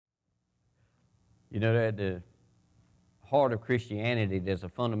You know, at the heart of Christianity, there's a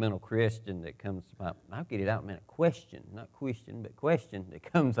fundamental question that comes about. I'll get it out in a minute. Question, not question, but question that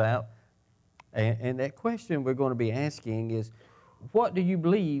comes out. And that question we're going to be asking is, what do you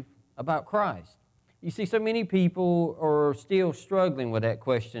believe about Christ? You see, so many people are still struggling with that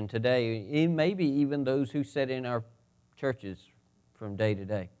question today, and maybe even those who sit in our churches from day to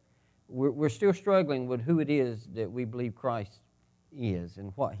day. We're still struggling with who it is that we believe Christ is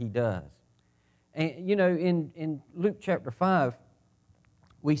and what He does. And, you know, in Luke chapter 5,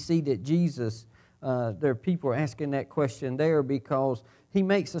 we see that Jesus, there are people asking that question there because He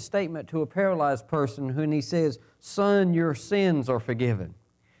makes a statement to a paralyzed person when He says, "Son, your sins are forgiven."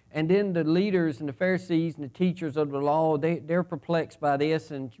 And then the leaders and the Pharisees and the teachers of the law, they're perplexed by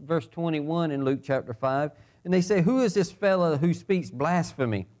this in verse 21 in Luke chapter 5. And they say, "Who is this fellow who speaks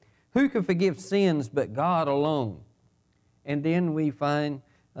blasphemy? Who can forgive sins but God alone?" And then we find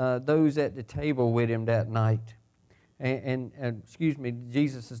those at the table with Him that night. And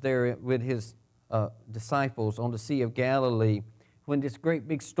Jesus is there with His disciples on the Sea of Galilee when this great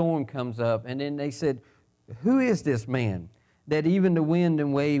big storm comes up. And then they said, "Who is this man that even the wind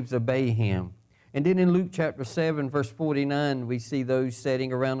and waves obey Him?" And then in Luke chapter 7, verse 49, we see those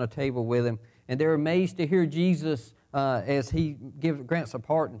sitting around a table with Him. And they're amazed to hear Jesus as He grants a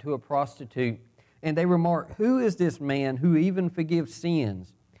pardon to a prostitute. And they remark, "Who is this man who even forgives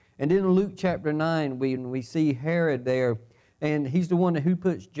sins?" And then in Luke chapter 9, we see Herod there, and he's the one who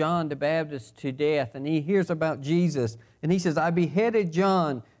puts John the Baptist to death. And he hears about Jesus, and he says, "I beheaded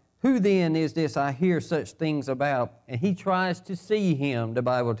John. Who then is this I hear such things about?" And he tries to see Him, the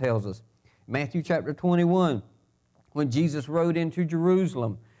Bible tells us. Matthew chapter 21, when Jesus rode into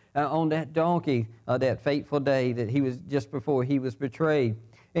Jerusalem on that donkey, that fateful day that He was just before He was betrayed.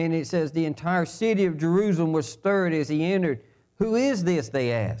 And it says the entire city of Jerusalem was stirred as He entered. "Who is this?"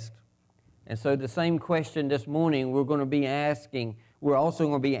 they asked. And so the same question this morning we're going to be asking, we're also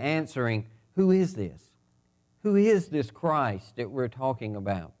going to be answering, who is this? Who is this Christ that we're talking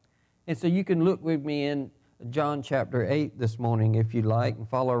about? And so you can look with me in John chapter 8 this morning if you like and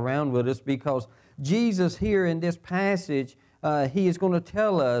follow around with us, because Jesus here in this passage, He is going to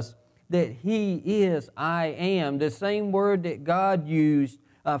tell us that He is I am, the same word that God used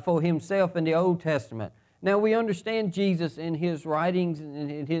for Himself in the Old Testament. Now, we understand Jesus in His writings,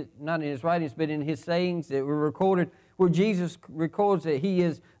 not in His writings, but in His sayings that were recorded, where Jesus records that He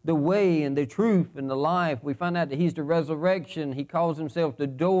is the way and the truth and the life. We find out that He's the resurrection. He calls Himself the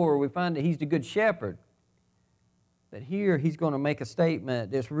door. We find that He's the good shepherd. But here He's going to make a statement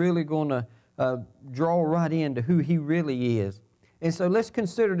that's really going to draw right into who He really is. And so let's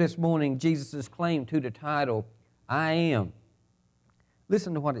consider this morning Jesus' claim to the title, I am.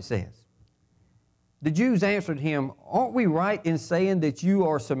 Listen to what it says. The Jews answered Him, "Aren't we right in saying that you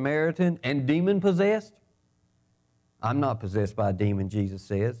are Samaritan and demon-possessed?" "I'm not possessed by a demon," Jesus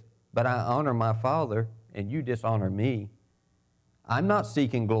says, "but I honor my Father, and you dishonor me. I'm not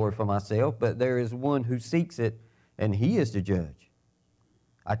seeking glory for myself, but there is one who seeks it, and He is the judge.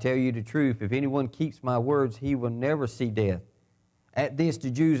 I tell you the truth, if anyone keeps my words, he will never see death." At this,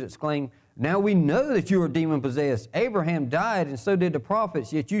 the Jews exclaimed, "Now we know that you are demon-possessed. Abraham died, and so did the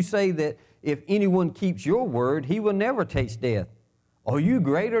prophets, yet you say that if anyone keeps your word, he will never taste death. Are you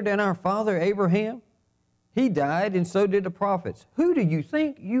greater than our father Abraham? He died, and so did the prophets. Who do you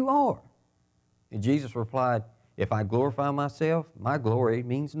think you are?" And Jesus replied, "If I glorify myself, my glory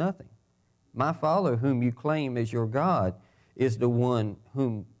means nothing. My Father, whom you claim as your God, is the one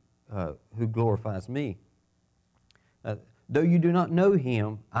who glorifies me. Though you do not know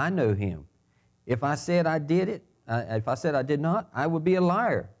Him, I know Him. If I said I did not, I would be a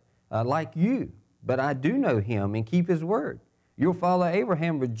liar like you. But I do know Him and keep His word. Your father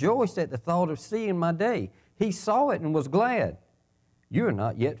Abraham rejoiced at the thought of seeing my day. He saw it and was glad. You are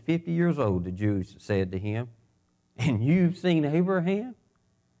not yet 50 years old," the Jews said to Him, "and you've seen Abraham?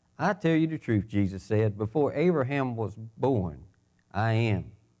 I tell you the truth," Jesus said, "before Abraham was born, I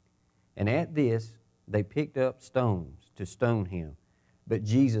am." And at this, they picked up stones to stone Him. But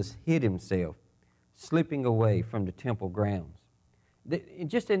Jesus hid Himself, slipping away from the temple grounds.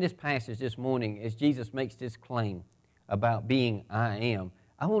 Just in this passage this morning, as Jesus makes this claim about being I am,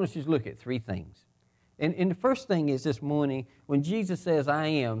 I want us to just look at three things. And the first thing is this morning, when Jesus says I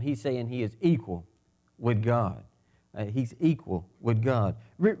am, He's saying He is equal with God. He's equal with God.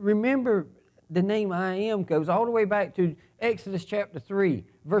 Remember, the name I am goes all the way back to Exodus chapter 3,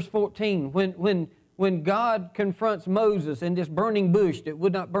 verse 14, when God confronts Moses in this burning bush that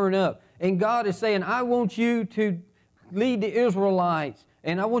would not burn up. And God is saying, I want you to lead the Israelites,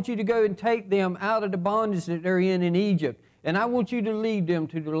 and I want you to go and take them out of the bondage that they're in Egypt. and I want you to lead them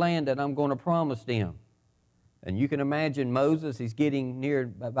to the land that I'm going to promise them. And you can imagine Moses, he's getting near,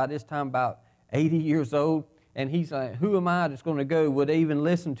 by this time, about 80 years old, and he's like, who am I that's going to go? Would they even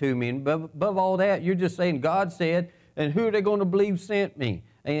listen to me? And above all that, you're just saying, God said, and who are they going to believe sent me?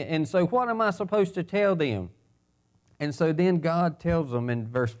 And so what am I supposed to tell them? And so then God tells them in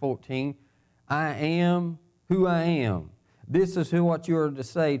verse 14, I am who I am. This is what you are to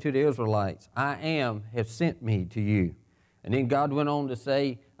say to the Israelites. I am have sent me to you. And then God went on to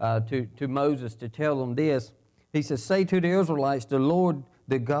say to Moses to tell them this. He says, say to the Israelites, the Lord,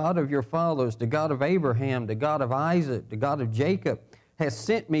 the God of your fathers, the God of Abraham, the God of Isaac, the God of Jacob, has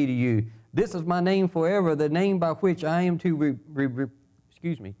sent me to you. This is my name forever, the name by which I am to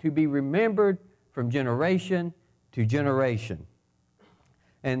be remembered from generation to generation.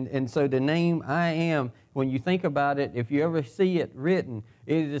 And so the name I am, when you think about it, if you ever see it written,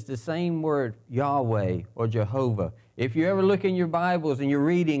 it is the same word, Yahweh or Jehovah. If you ever look in your Bibles and you're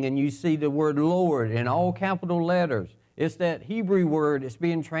reading and you see the word Lord in all capital letters, it's that Hebrew word that's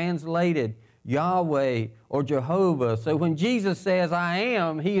being translated Yahweh or Jehovah. So when Jesus says I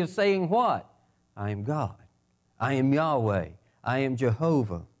am, he is saying what? I am God. I am Yahweh. I am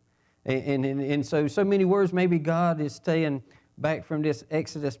Jehovah. And so many words maybe God is saying back from this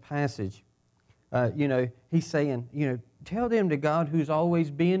Exodus passage. He's saying, tell them to God who's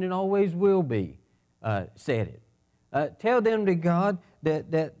always been and always will be, said it. Tell them to God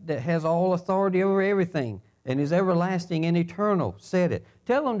that has all authority over everything and is everlasting and eternal, said it.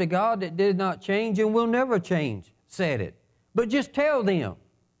 Tell them to God that did not change and will never change, said it. But just tell them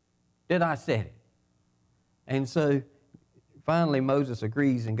that I said it. And so finally Moses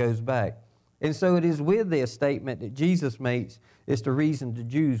agrees and goes back. And so it is with this statement that Jesus makes, it's the reason the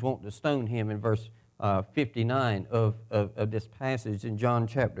Jews want to stone him in verse 59 of this passage in John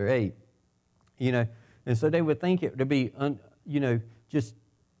chapter 8. And so they would think it to be, just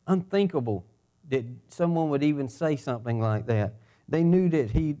unthinkable that someone would even say something like that. They knew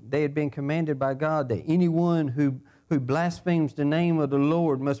that they had been commanded by God that anyone who blasphemes the name of the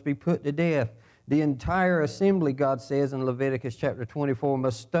Lord must be put to death. The entire assembly, God says in Leviticus chapter 24,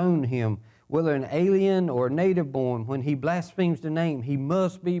 must stone him. Whether an alien or a native born, when he blasphemes the name, he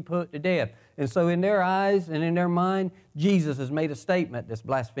must be put to death. And so in their eyes and in their mind, Jesus has made a statement that's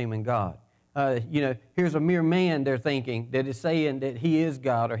blaspheming God. Here's a mere man, they're thinking, that is saying that he is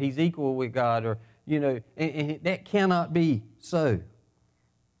God or he's equal with God, or, and that cannot be so.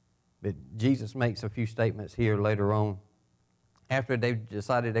 But Jesus makes a few statements here later on. After they've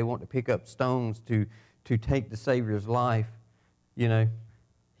decided they want to pick up stones to take the Savior's life,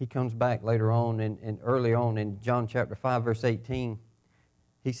 he comes back later on and early on in John chapter 5, verse 18,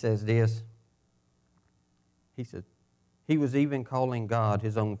 he says this. He said, he was even calling God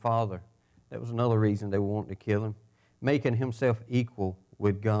his own Father. That was another reason they wanted to kill him, making himself equal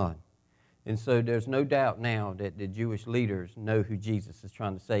with God. And so there's no doubt now that the Jewish leaders know who Jesus is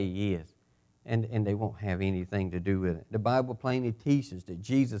trying to say he is, and they won't have anything to do with it. The Bible plainly teaches that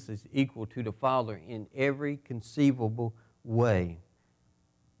Jesus is equal to the Father in every conceivable way,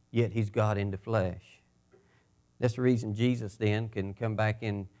 yet he's God in the flesh. That's the reason Jesus then can come back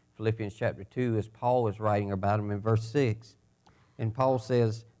in Philippians chapter 2 as Paul is writing about him in verse 6. And Paul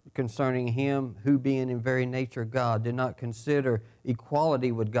says concerning him, who being in very nature God, did not consider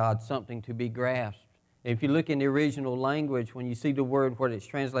equality with God something to be grasped. And if you look in the original language, when you see the word where it's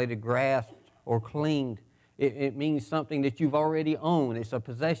translated grasped or clinged, it means something that you've already owned. It's a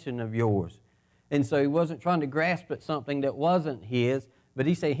possession of yours. And so he wasn't trying to grasp at something that wasn't his, but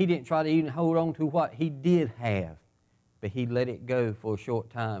he said he didn't try to even hold on to what he did have, but he let it go for a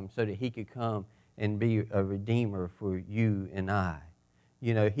short time so that he could come and be a redeemer for you and I.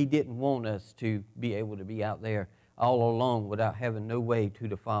 He didn't want us to be able to be out there all alone without having no way to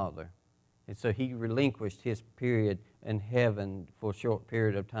the Father. And so he relinquished his period in heaven for a short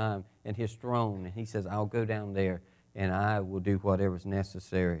period of time and his throne. And he says, I'll go down there and I will do whatever's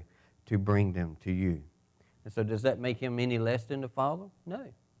necessary to bring them to you. And so does that make him any less than the Father? No.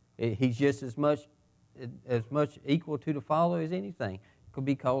 He's just as much equal to the Father as anything.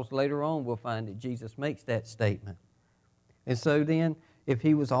 Because later on we'll find that Jesus makes that statement. And so then, if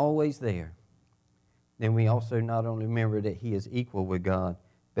he was always there, then we also not only remember that he is equal with God,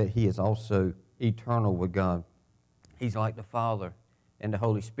 but he is also eternal with God. He's like the Father and the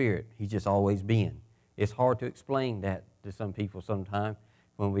Holy Spirit. He's just always been. It's hard to explain that to some people sometimes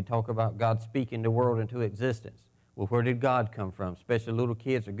when we talk about God speaking the world into existence. Well, where did God come from? Especially little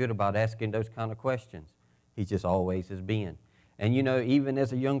kids are good about asking those kind of questions. He just always has been. And even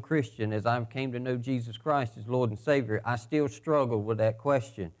as a young Christian, as I came to know Jesus Christ as Lord and Savior, I still struggle with that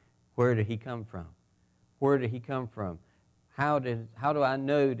question. Where did he come from? Where did he come from? how do I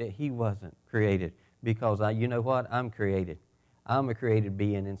know that he wasn't created? Because you know what? I'm created. I'm a created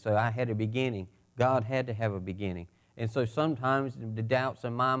being, and so I had a beginning. God had to have a beginning. And so sometimes the doubts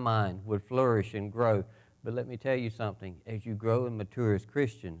in my mind would flourish and grow. But let me tell you something. As you grow and mature as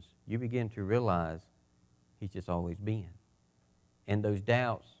Christians, you begin to realize he's just always been. And those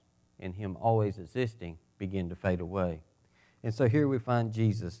doubts in him always existing begin to fade away. And so here we find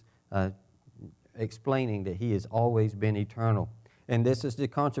Jesus explaining that he has always been eternal. And this is the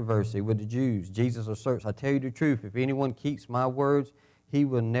controversy with the Jews. Jesus asserts, I tell you the truth, if anyone keeps my words, he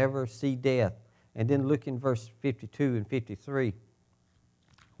will never see death. And then look in verse 52 and 53,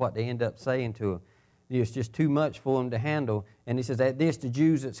 what they end up saying to him. It's just too much for him to handle. And he says, at this the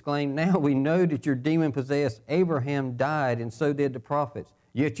Jews exclaimed, now we know that you're demon-possessed. Abraham died, and so did the prophets.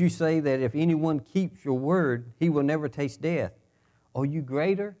 Yet you say that if anyone keeps your word, he will never taste death. Are you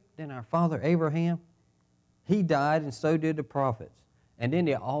greater than our father Abraham? He died, and so did the prophets. And then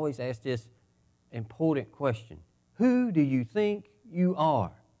they always ask this important question. Who do you think you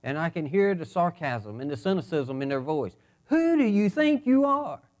are? And I can hear the sarcasm and the cynicism in their voice. Who do you think you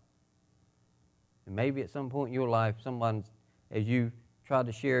are? And maybe at some point in your life, as you try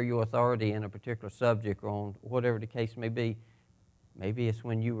to share your authority in a particular subject or on whatever the case may be, maybe it's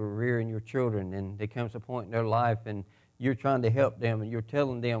when you were rearing your children and there comes a point in their life and you're trying to help them and you're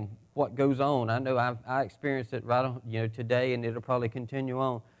telling them what goes on. I know I experienced it right on, today, and it'll probably continue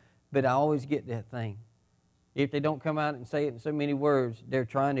on. But I always get that thing. If they don't come out and say it in so many words, they're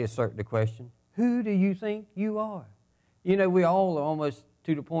trying to assert the question, who do you think you are? We all are almost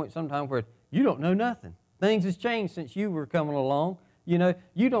to the point sometimes where you don't know nothing. Things has changed since you were coming along.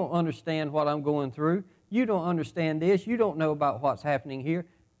 You don't understand what I'm going through. You don't understand this. You don't know about what's happening here.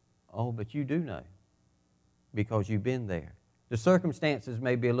 Oh, but you do know because you've been there. The circumstances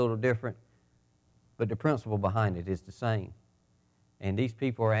may be a little different, but the principle behind it is the same. And these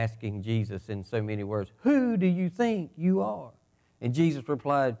people are asking Jesus in so many words, who do you think you are? And Jesus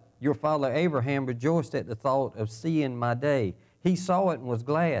replied, your father Abraham rejoiced at the thought of seeing my day. He saw it and was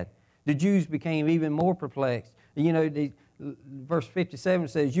glad. The Jews became even more perplexed. Verse 57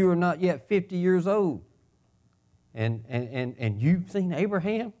 says, you are not yet 50 years old. And you've seen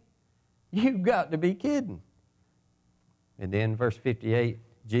Abraham? You've got to be kidding. And then verse 58,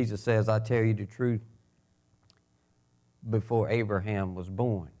 Jesus says, I tell you the truth. Before Abraham was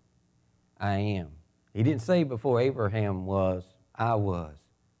born, I am. He didn't say before Abraham was, I was.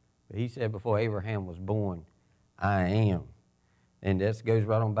 But he said before Abraham was born, I am. And this goes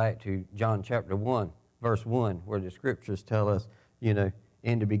right on back to John chapter 1, verse 1, where the scriptures tell us, in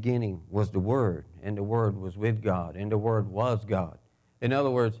the beginning was the Word, and the Word was with God, and the Word was God. In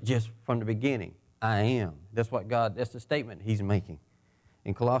other words, just from the beginning, I am. That's the statement he's making.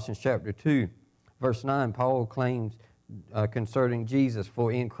 In Colossians chapter 2, verse 9, Paul claims concerning Jesus,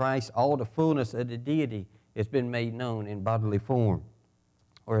 for in Christ all the fullness of the deity has been made known in bodily form,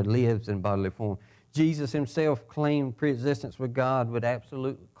 or it lives in bodily form. Jesus himself claimed preexistence with God with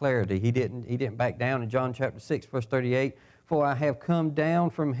absolute clarity. He didn't back down. In John chapter 6, verse 38, for I have come down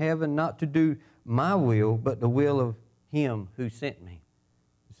from heaven not to do my will, but the will of him who sent me.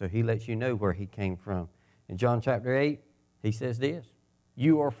 So he lets you know where he came from. In John chapter 8, he says this,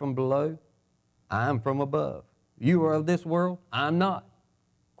 you are from below, I am from above. You are of this world, I'm not.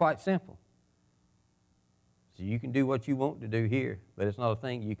 Quite simple. So you can do what you want to do here, but it's not a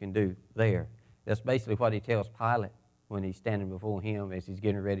thing you can do there. That's basically what he tells Pilate when he's standing before him as he's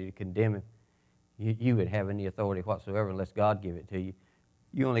getting ready to condemn him. You would have any authority whatsoever unless God give it to you.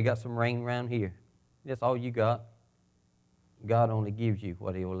 You only got some reign around here. That's all you got. God only gives you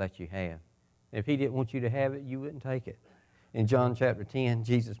what he will let you have. And if he didn't want you to have it, you wouldn't take it. In John chapter 10,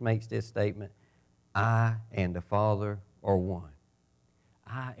 Jesus makes this statement, I and the Father are one.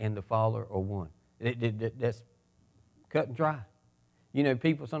 I and the Father are one. That's cut and dry.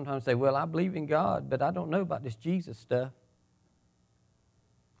 People sometimes say, well, I believe in God, but I don't know about this Jesus stuff.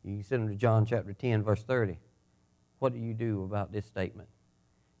 You can send them to John chapter 10, verse 30. What do you do about this statement?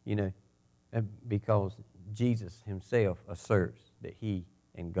 Because Jesus himself asserts that he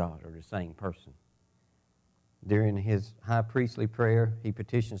and God are the same person. During his high priestly prayer, he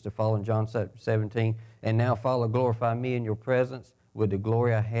petitions the Father in John 17, and now, Father, glorify me in your presence with the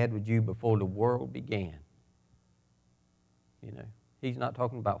glory I had with you before the world began. He's not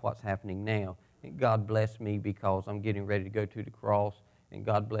talking about what's happening now. And God bless me because I'm getting ready to go to the cross, and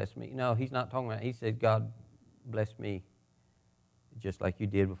God bless me. No, he's not talking about, he said, God bless me just like you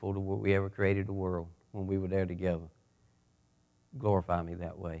did before we ever created the world, when we were there together. Glorify me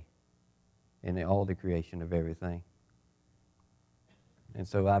that way in all the creation of everything. And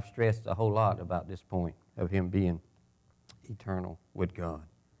so I've stressed a whole lot about this point of him being eternal with God.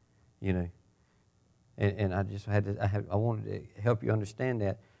 You know, and I just I wanted to help you understand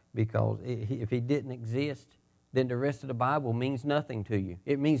that, because if he didn't exist, then the rest of the Bible means nothing to you.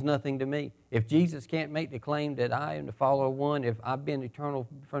 It means nothing to me. If Jesus can't make the claim that I am the follower of one, if I've been eternal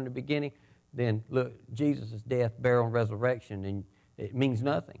from the beginning, then look, Jesus' death, burial, and resurrection, and it means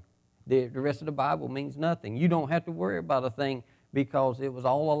nothing. The rest of the Bible means nothing. You don't have to worry about a thing because it was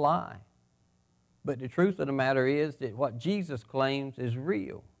all a lie. But the truth of the matter is that what Jesus claims is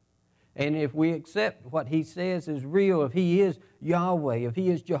real. And if we accept what he says is real, if he is Yahweh, if he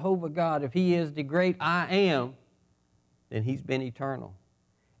is Jehovah God, if he is the great I am, then he's been eternal.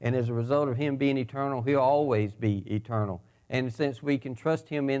 And as a result of him being eternal, he'll always be eternal. And since we can trust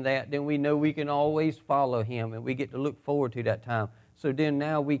him in that, then we know we can always follow him, and we get to look forward to that time. So then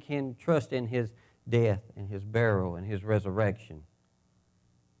now we can trust in his death and his burial and his resurrection.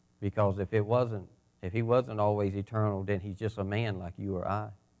 Because if he wasn't always eternal, then he's just a man like you or I.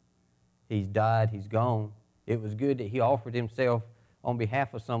 He's died, he's gone. It was good that he offered himself on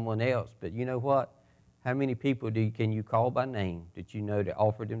behalf of someone else, but you know what? How many people can you call by name that you know that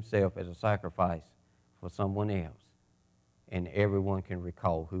offered himself as a sacrifice for someone else? And everyone can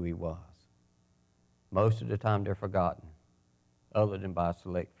recall who he was. Most of the time they're forgotten, other than by a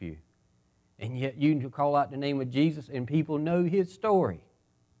select few. And yet you can call out the name of Jesus and people know his story.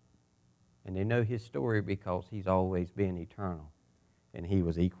 And they know his story because he's always been eternal and he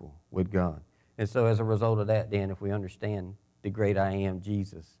was equal with God. And so as a result of that, then, if we understand the great I am,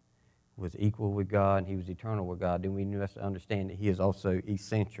 Jesus, was equal with God and he was eternal with God, then we must understand that he is also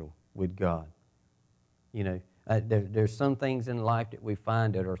essential with God. You know, there's some things in life that we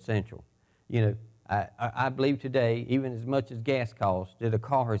find that are essential. You know, I believe today, even as much as gas costs, that a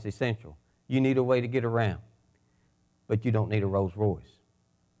car is essential. You need a way to get around, but you don't need a Rolls Royce.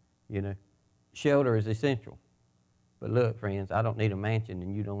 You know, shelter is essential. But look, friends, I don't need a mansion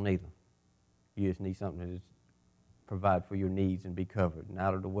and you don't either. You just need something to provide for your needs and be covered and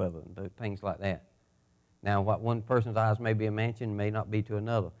out of the weather and things like that. Now, what one person's eyes may be a mansion may not be to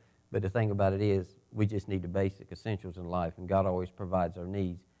another. But the thing about it is, we just need the basic essentials in life, and God always provides our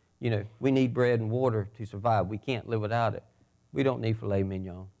needs. You know, we need bread and water to survive. We can't live without it. We don't need filet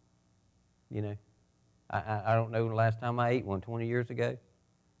mignon. You know, I don't know the last time I ate one, 20 years ago.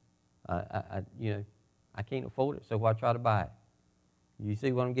 You know, I can't afford it, so why try to buy it? You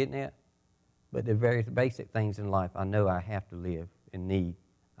see what I'm getting at? But the various basic things in life I know I have to live and need,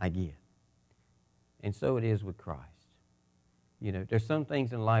 I get. And so it is with Christ. You know, there's some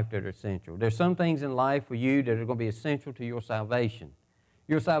things in life that are essential. There's some things in life for you that are going to be essential to your salvation.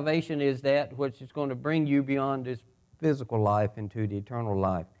 Your salvation is that which is going to bring you beyond this physical life into the eternal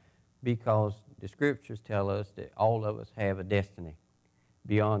life, because the Scriptures tell us that all of us have a destiny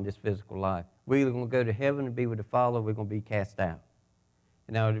beyond this physical life. We're either going to go to heaven and be with the Father, or we're going to be cast out.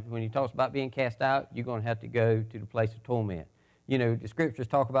 Now, when he talks about being cast out, you're going to have to go to the place of torment. You know, the Scriptures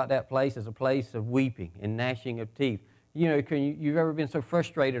talk about that place as a place of weeping and gnashing of teeth. You know, you've ever been so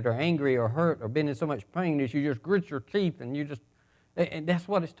frustrated or angry or hurt or been in so much pain that you just grit your teeth and you just, and that's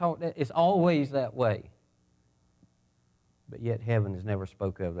what it's taught. It's always that way. But yet heaven is never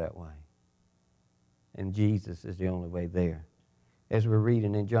spoke of that way. And Jesus is the only way there. As we're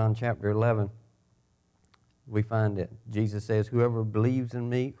reading in John chapter 11, we find that Jesus says, whoever believes in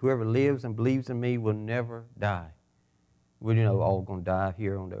me, whoever lives and believes in me will never die. We know all going to die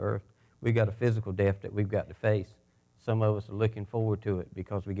here on the earth. We've got a physical death that we've got to face. Some of us are looking forward to it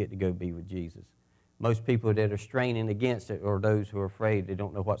because we get to go be with Jesus. Most people that are straining against it are those who are afraid. They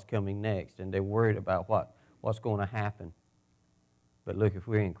don't know what's coming next, and they're worried about what's going to happen. But look, if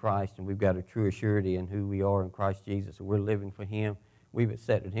we're in Christ and we've got a true assurity in who we are in Christ Jesus, and we're living for him, we've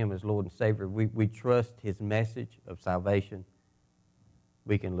accepted him as Lord and Savior, we trust his message of salvation,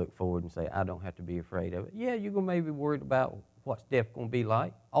 we can look forward and say, I don't have to be afraid of it. Yeah, you're going to maybe be worried about what's death going to be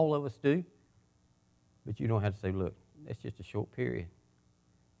like. All of us do. But you don't have to say, look, that's just a short period.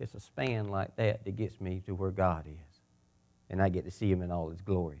 It's a span like that that gets me to where God is. And I get to see him in all his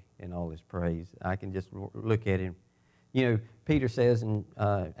glory and all his praise. I can just look at him. You know, Peter says in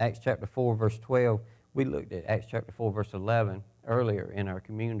Acts chapter 4, verse 12, we looked at Acts chapter 4, verse 11 earlier in our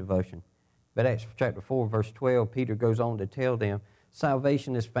communion devotion. But Acts chapter 4, verse 12, Peter goes on to tell them,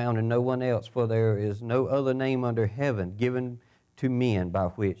 salvation is found in no one else, for there is no other name under heaven given to men by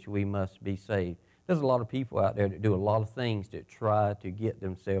which we must be saved. There's a lot of people out there that do a lot of things that try to get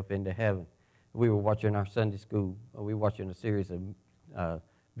themselves into heaven. We were watching our Sunday school, we were watching a series of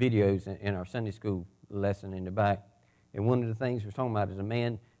videos in our Sunday school lesson in the back. And one of the things we're talking about is a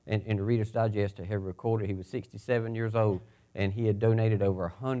man in the Reader's Digest that had recorded, he was 67 years old, and he had donated over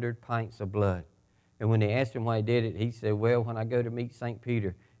 100 pints of blood. And when they asked him why he did it, he said, well, when I go to meet St.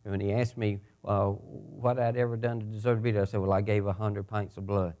 Peter, and when he asked me what I'd ever done to deserve to be there, I said, well, I gave 100 pints of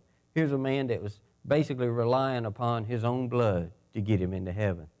blood. Here's a man that was basically relying upon his own blood to get him into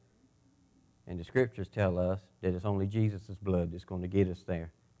heaven. And the scriptures tell us that it's only Jesus' blood that's going to get us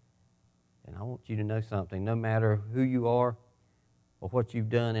there. And I want you to know something. No matter who you are or what you've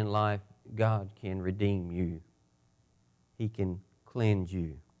done in life, God can redeem you. He can cleanse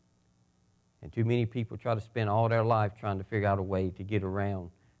you. And too many people try to spend all their life trying to figure out a way to get around,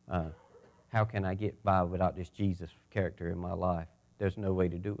 how can I get by without this Jesus character in my life? There's no way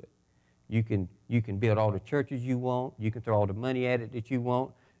to do it. You can build all the churches you want. You can throw all the money at it that you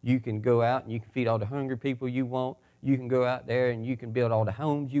want. You can go out and you can feed all the hungry people you want. You can go out there and you can build all the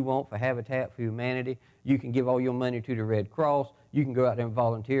homes you want for Habitat for Humanity. You can give all your money to the Red Cross. You can go out there and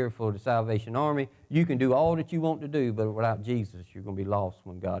volunteer for the Salvation Army. You can do all that you want to do, but without Jesus, you're going to be lost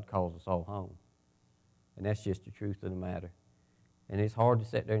when God calls us all home. And that's just the truth of the matter. And it's hard to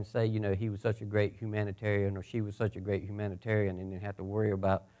sit there and say, you know, he was such a great humanitarian or she was such a great humanitarian and then have to worry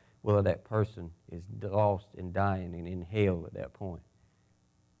about whether that person is lost and dying and in hell at that point.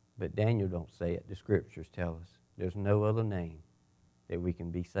 But Daniel don't say it. The scriptures tell us there's no other name that we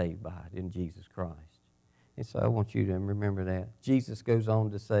can be saved by than Jesus Christ. And so I want you to remember that. Jesus goes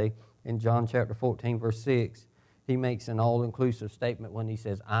on to say in John chapter 14, verse 6, he makes an all-inclusive statement when he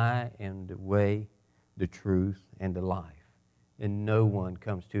says, I am the way, the truth, and the life. And no one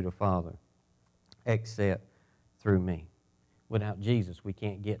comes to the Father except through me. Without Jesus, we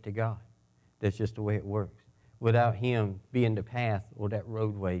can't get to God. That's just the way it works. Without him being the path or that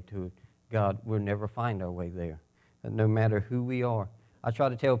roadway to God, we'll never find our way there. And no matter who we are. I try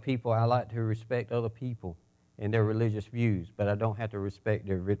to tell people I like to respect other people and their religious views, but I don't have to respect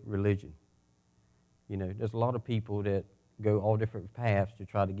their religion. You know, there's a lot of people that go all different paths to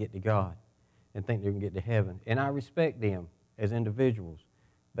try to get to God and think they can get to heaven. And I respect them as individuals,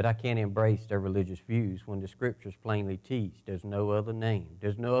 but I can't embrace their religious views when the scriptures plainly teach there's no other name.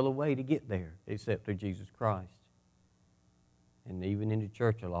 There's no other way to get there except through Jesus Christ. And even in the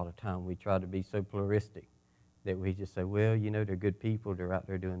church a lot of time we try to be so pluralistic that we just say, well, you know, they're good people. They're out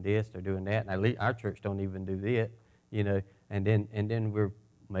there doing this, they're doing that. And our church don't even do that, you know. And then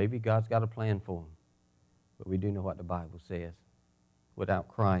maybe God's got a plan for them. But we do know what the Bible says. Without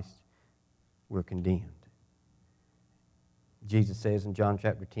Christ, we're condemned. Jesus says in John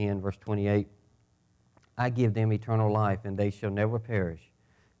chapter 10, verse 28, I give them eternal life, and they shall never perish.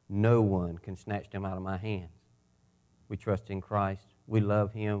 No one can snatch them out of my hands. We trust in Christ. We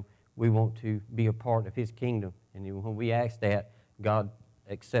love him. We want to be a part of his kingdom. And when we ask that, God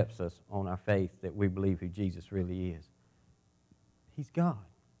accepts us on our faith that we believe who Jesus really is. He's God.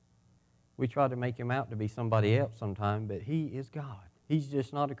 We try to make him out to be somebody else sometime, but he is God. He's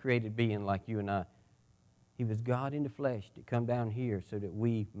just not a created being like you and I. He was God in the flesh to come down here so that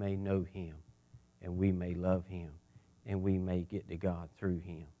we may know him and we may love him and we may get to God through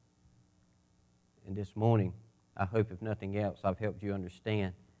him. And this morning, I hope if nothing else, I've helped you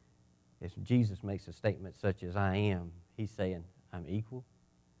understand as Jesus makes a statement such as I am, he's saying, I'm equal,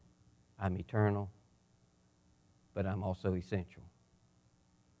 I'm eternal, but I'm also essential.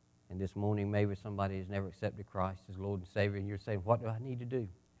 And this morning, maybe somebody has never accepted Christ as Lord and Savior, and you're saying, what do I need to do?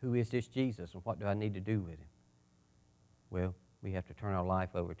 Who is this Jesus, and what do I need to do with him? Well, we have to turn our life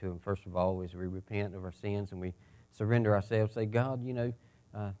over to him. First of all, as we repent of our sins and we surrender ourselves, say, God, you know,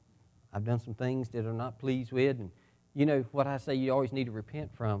 I've done some things that I'm not pleased with. And you know what I say you always need to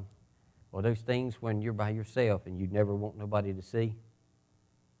repent from? Well, those things when you're by yourself and you never want nobody to see,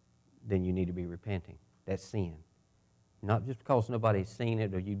 then you need to be repenting. That's sin. Not just because nobody's seen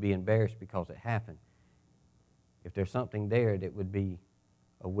it or you'd be embarrassed because it happened. If there's something there that would be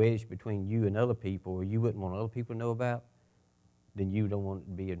a wedge between you and other people or you wouldn't want other people to know about, then you don't want it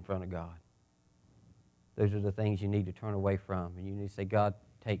to be in front of God. Those are the things you need to turn away from. And you need to say, God,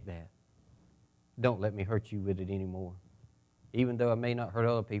 take that. Don't let me hurt you with it anymore. Even though I may not hurt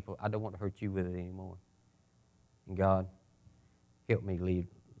other people, I don't want to hurt you with it anymore. And God, help me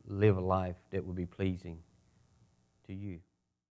live a life that will be pleasing to you.